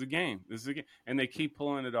 and they keep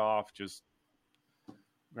pulling it off, just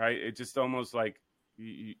right. It just almost like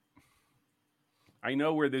I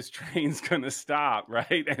know where this train's gonna stop,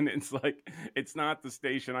 right? And it's like it's not the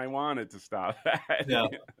station I wanted to stop at. Yeah.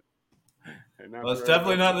 Well, it's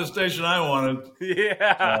definitely not the station I wanted.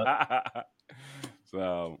 Yeah.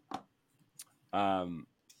 So, all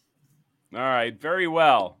right, very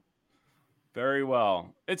well. Very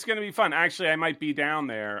well. It's going to be fun. Actually, I might be down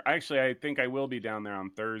there. Actually, I think I will be down there on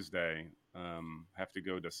Thursday. Have to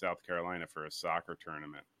go to South Carolina for a soccer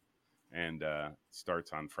tournament, and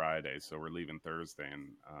starts on Friday. So we're leaving Thursday, and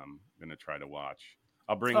I'm going to try to watch.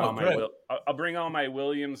 I'll bring I'll bring all my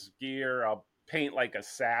Williams gear. I'll paint like a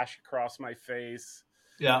sash across my face.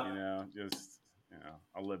 Yeah.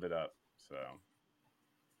 I'll live it up. So.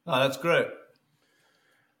 Oh, that's great.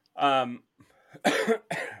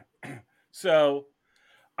 So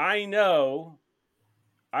I know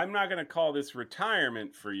I'm not going to call this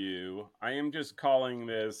retirement for you. I am just calling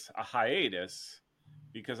this a hiatus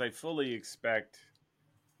because I fully expect,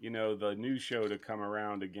 the new show to come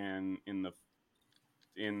around again in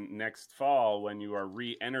next fall when you are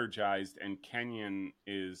re-energized and Kenyon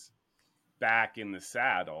is back in the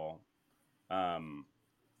saddle.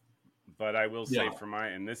 But I will say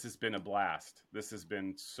and this has been a blast. This has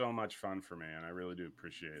been so much fun for me, and I really do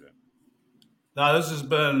appreciate it. Now, this has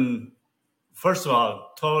been, first of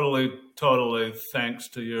all, totally thanks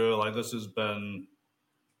to you. Like, this has been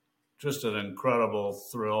just an incredible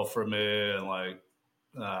thrill for me. And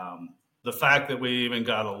the fact that we even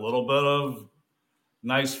got a little bit of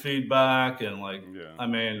nice feedback and I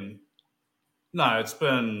mean, no, it's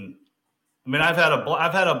been, I've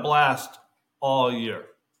had a blast all year.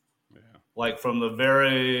 Yeah. Like from the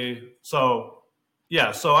so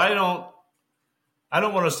I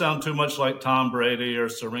don't want to sound too much like Tom Brady or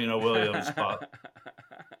Serena Williams, but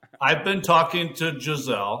I've been talking to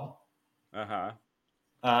Giselle. Uh-huh.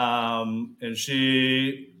 And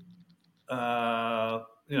she,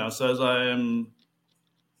 says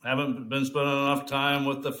haven't been spending enough time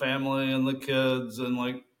with the family and the kids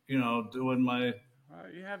and doing my.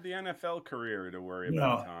 You have the NFL career to worry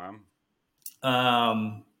about, Tom.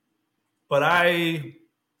 But I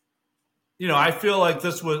feel like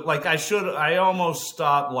this was I almost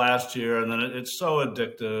stopped last year, and then it's so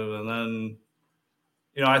addictive. And then,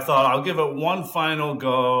 I thought I'll give it one final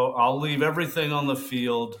go. I'll leave everything on the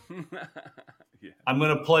field. Yeah. I'm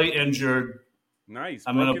going to play injured. Nice.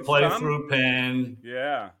 I'm going to play through pain.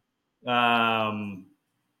 Yeah. I'm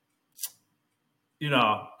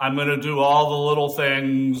going to do all the little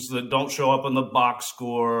things that don't show up in the box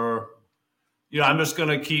score. I'm just going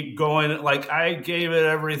to keep going. I gave it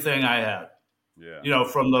everything I had. Yeah.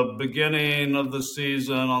 From the beginning of the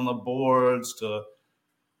season on the boards to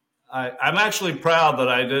I'm actually proud that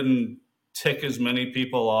I didn't tick as many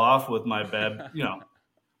people off with my bad.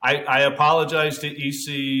 I apologize to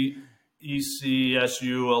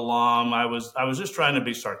ECSU alum. I was just trying to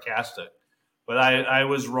be sarcastic, but I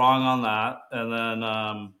was wrong on that.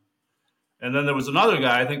 And then there was another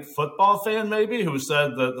guy, I think football fan maybe, who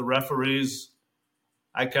said that the referees.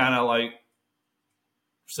 I kind of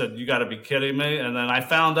said, you got to be kidding me. And then I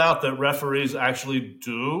found out that referees actually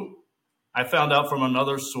do. I found out from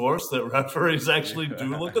another source that referees actually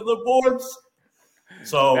do look at the boards.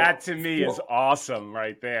 So that to me is awesome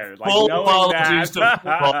right there. Full apologies to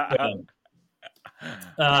football fans.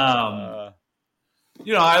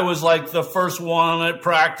 I was the first one at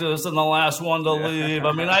practice and the last one to leave.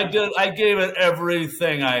 I gave it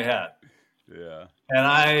everything I had. Yeah. And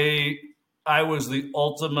I was the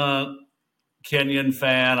ultimate Kenyon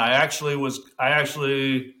fan. I actually was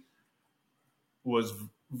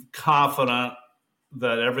confident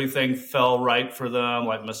that everything fell right for them.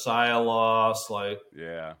 Messiah lost.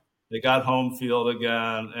 They got home field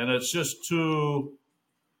again, and it's just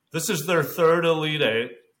this is their third Elite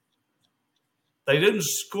Eight. They didn't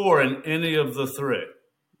score in any of the three.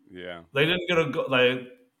 Yeah. They didn't get a goal.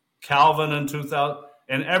 Calvin in 2000,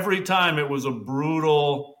 and every time it was a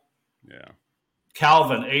brutal. Yeah.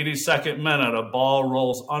 Calvin, 82nd minute, a ball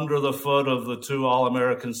rolls under the foot of the two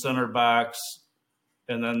All-American center backs,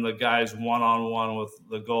 and then the guy's one-on-one with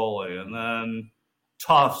the goalie. And then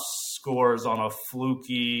Tufts scores on a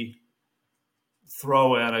fluky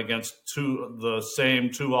throw-in against the same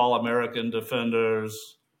two All-American defenders.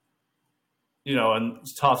 And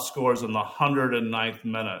Tufts scores in the 109th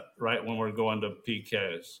minute, right when we're going to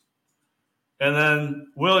PKs. And then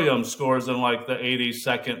Williams scores in the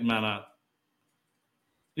 82nd minute.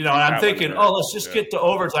 And I'm thinking, let's just get to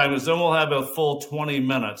overtime because then we'll have a full 20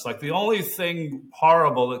 minutes. The only thing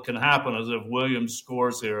horrible that can happen is if Williams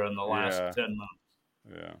scores here in the last 10 minutes.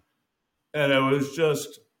 Yeah. And it was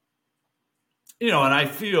just, and I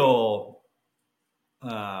feel,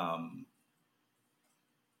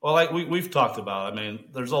 we've talked about,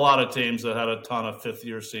 there's a lot of teams that had a ton of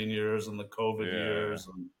fifth-year seniors in the COVID years.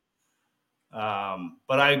 And,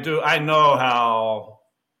 but I know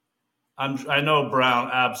Brown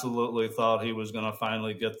absolutely thought he was going to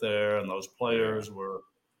finally get there, and those players were,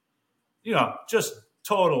 just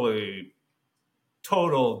total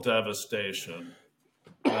devastation.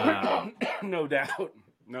 No doubt.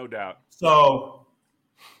 So,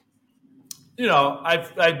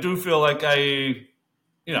 I do feel like I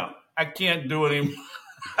can't do any.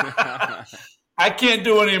 I can't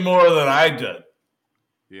do any more than I did.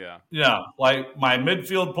 Yeah. Yeah, my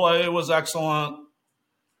midfield play was excellent.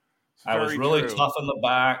 I was really tough in the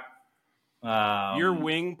back. Your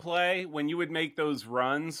wing play, when you would make those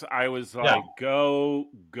runs, I was go,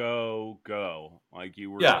 go, go.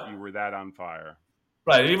 You were that on fire.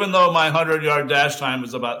 Right, even though my 100-yard dash time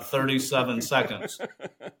was about 37 seconds.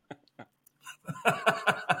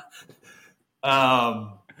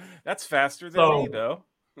 That's faster than me, so though.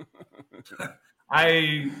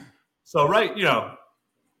 right,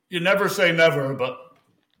 you never say never, but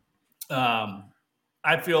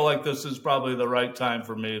I feel like this is probably the right time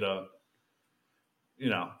for me to,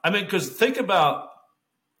 because think about,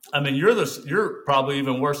 you're probably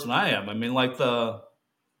even worse than I am. I mean, like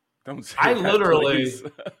Don't say I that, literally, please.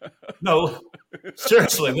 no,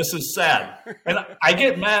 seriously, this is sad. And I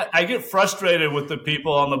get mad, I get frustrated with the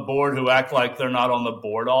people on the board who act like they're not on the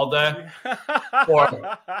board all day.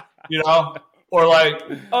 Or, or like,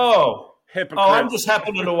 I'm Hypocrites. just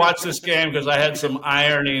happening to watch this game because I had some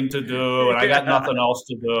ironing to do and I got nothing else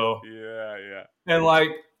to do. Yeah. And like,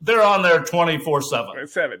 they're on there 24/7,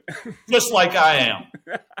 7. just like I am,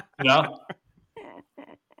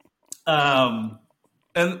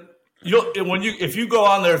 and if you go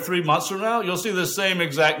on there 3 months from now, you'll see the same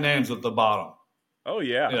exact names at the bottom. Oh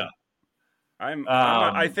yeah. Yeah.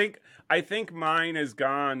 I think mine is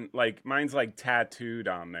gone. Like mine's like tattooed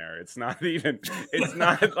on there. It's not even. It's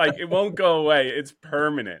not like it won't go away. It's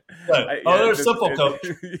permanent. Right. They're simple, coach.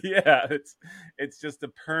 Yeah, it's just a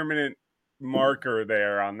permanent marker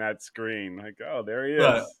there on that screen. Like, oh, there he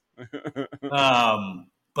is. Right.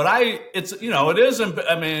 But it isn't.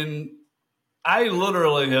 I mean, I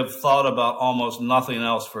literally have thought about almost nothing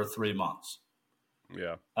else for 3 months.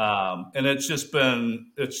 Yeah. And it's just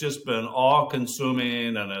been all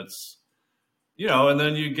consuming, and it's, and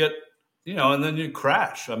then you get, and then you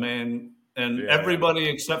crash. I mean, and everybody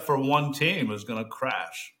except for one team is going to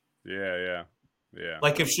crash. Yeah.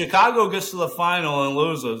 Like if Chicago gets to the final and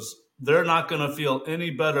loses, they're not going to feel any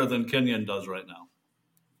better than Kenyon does right now.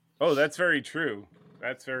 Oh, that's very true.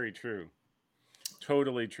 That's very true.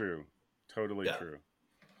 Totally true. Totally true.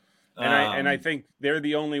 And I think they're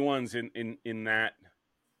the only ones in that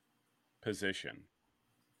position,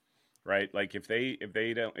 right? Like if they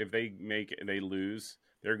lose,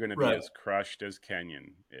 they're going to be as crushed as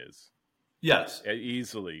Kenyon is. Yes,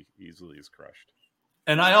 easily is crushed.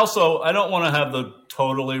 And I don't want to have the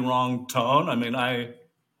totally wrong tone. I mean, I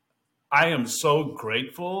am so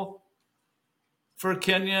grateful for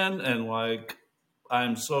Kenyon, and like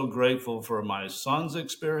I'm so grateful for my son's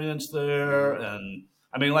experience there, and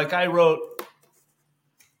I mean, like I wrote,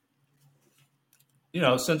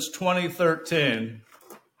 since 2013,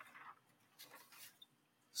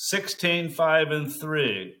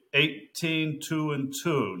 16-5-3, 18-2-2,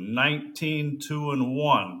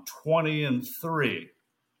 19-2-1, 20-3,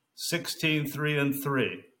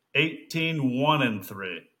 16-3-3,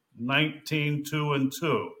 18-1-3,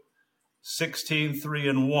 19-2-2,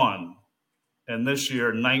 16-3-1, and this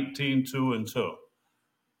year 19-2-2.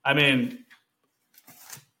 I mean,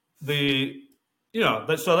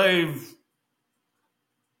 so they've.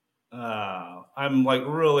 I'm like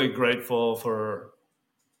really grateful for,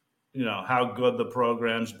 how good the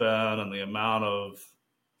program's been and the amount of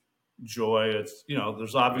joy. It's,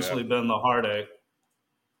 there's obviously been the heartache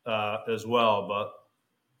as well, but,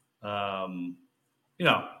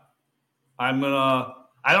 I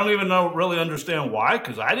don't even really understand why,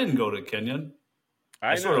 because I didn't go to Kenyon.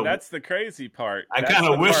 I know, that's the crazy part. I kind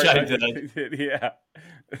of wish I did. Yeah.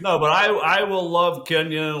 No, but I will love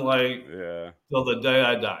Kenyon till the day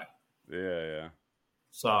I die. Yeah.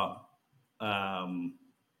 So,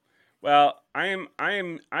 well, I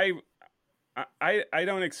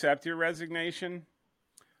don't accept your resignation.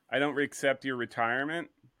 I don't accept your retirement.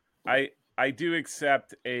 I do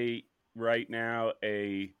accept right now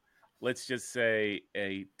let's just say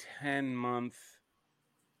a 10-month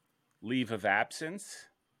leave of absence.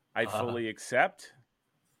 I fully accept.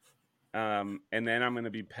 And then I'm going to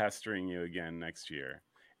be pestering you again next year.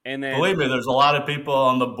 And then, believe me, there's a lot of people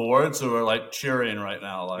on the boards who are like cheering right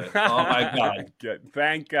now. Like, oh my God. Good.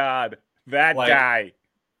 Thank God. That guy.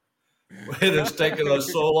 It has taken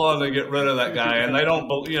us so long to get rid of that guy. And they don't,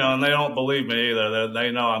 and they don't believe me either. They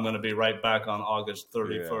know I'm going to be right back on August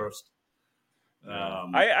 31st. Yeah.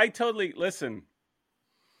 I totally, listen,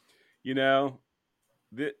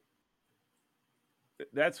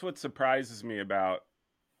 that's what surprises me about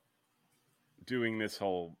doing this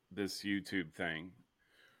YouTube thing,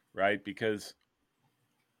 right? Because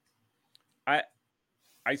I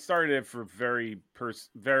started it for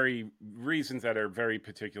very reasons that are very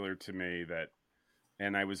particular to me,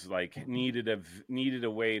 and I was like needed a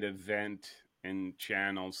way to vent and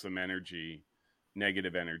channel some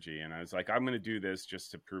negative energy, and I was like, I'm going to do this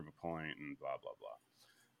just to prove a point and blah blah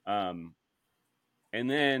blah. And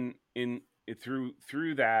then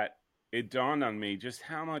through that, it dawned on me just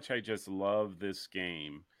how much I just love this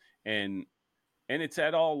game, and it's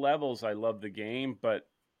at all levels. I love the game, but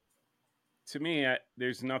to me,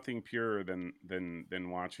 there's nothing purer than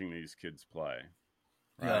watching these kids play,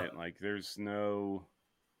 right? Yeah. Like there's no.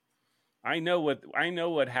 I know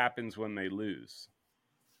what happens when they lose.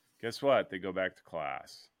 Guess what? They go back to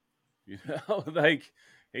class. You know, like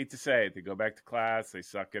hate to say it, they go back to class, they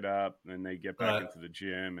suck it up, and then they get back Right. into the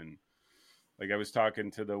gym. And like I was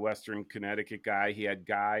talking to the Western Connecticut guy, he had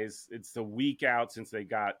guys. It's the week out since they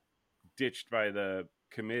got ditched by the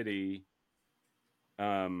committee.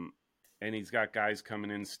 And he's got guys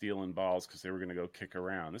coming in stealing balls because they were going to go kick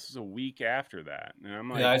around. This is a week after that. And I'm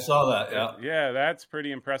like, Yeah, I saw that. Yeah. Yeah, that's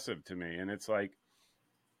pretty impressive to me. And it's like,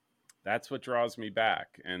 that's what draws me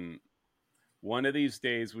back. And one of these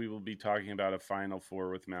days we will be talking about a Final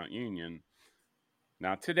Four with Mount Union.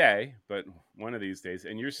 Not today, but one of these days.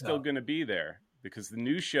 And you're still going to be there because the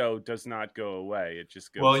new show does not go away. It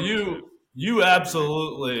just goes. Well, you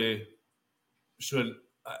absolutely should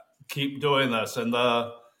keep doing this. And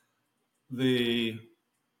the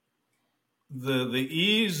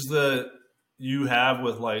ease that you have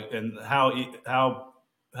with like, and how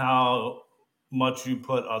much you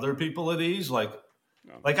put other people at ease, like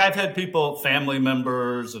I've had people, family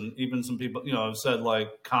members, and even some people, have said,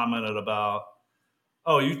 like, commented about,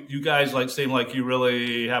 oh, you guys like seem like you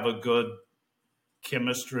really have a good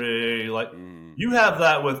chemistry. Like you have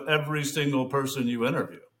that with every single person you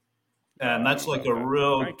interview, and that's like a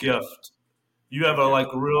real gift. You have a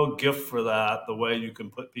real gift for that, the way you can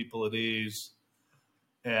put people at ease.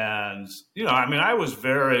 And, I was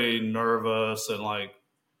very nervous and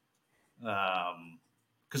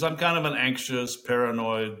because I'm kind of an anxious,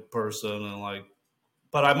 paranoid person and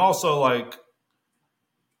but I'm also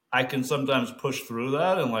I can sometimes push through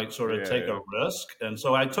that and sort of take a risk. And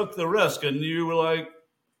so I took the risk and you were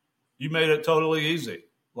you made it totally easy.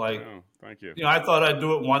 Thank you. I thought I'd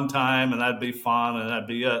do it one time and that'd be fun and that'd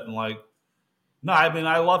be it. And no,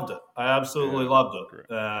 I loved it. I absolutely loved it. Great.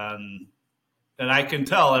 And I can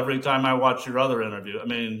tell every time I watch your other interview.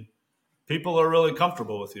 People are really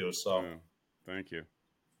comfortable with you. So, thank you.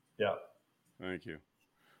 Yeah. Thank you.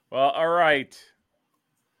 Well, all right.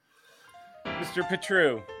 Mr.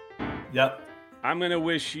 Petru. Yep. I'm going to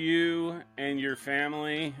wish you and your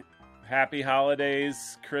family happy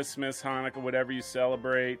holidays, Christmas, Hanukkah, whatever you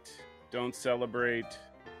celebrate, don't celebrate.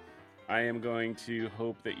 I am going to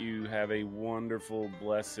hope that you have a wonderful,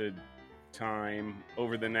 blessed time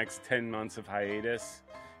over the next 10 months of hiatus.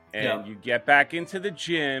 And you get back into the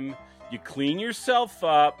gym, you clean yourself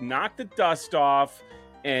up, knock the dust off,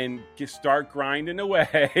 and start grinding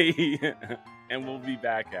away. And we'll be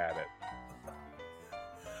back at it.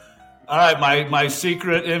 All right, my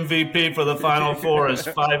secret MVP for the Final Four is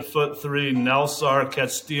 5'3" Nelsar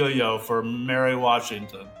Castillo for Mary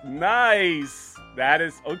Washington. Nice. That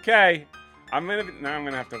is okay. I'm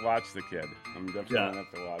gonna have to watch the kid. I'm definitely gonna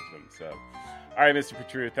have to watch him. So, all right, Mr.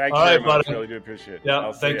 Petru, thank you very much. Buddy. Really do appreciate it.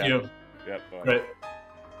 Yeah, thank you. Yep. Bye. Great.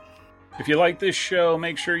 If you like this show,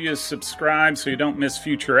 make sure you subscribe so you don't miss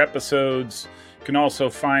future episodes. You can also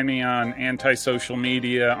find me on anti-social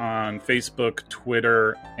media on Facebook,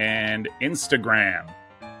 Twitter, and Instagram.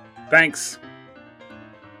 Thanks.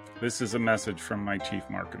 This is a message from my Chief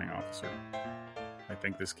Marketing Officer. I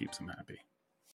think this keeps him happy.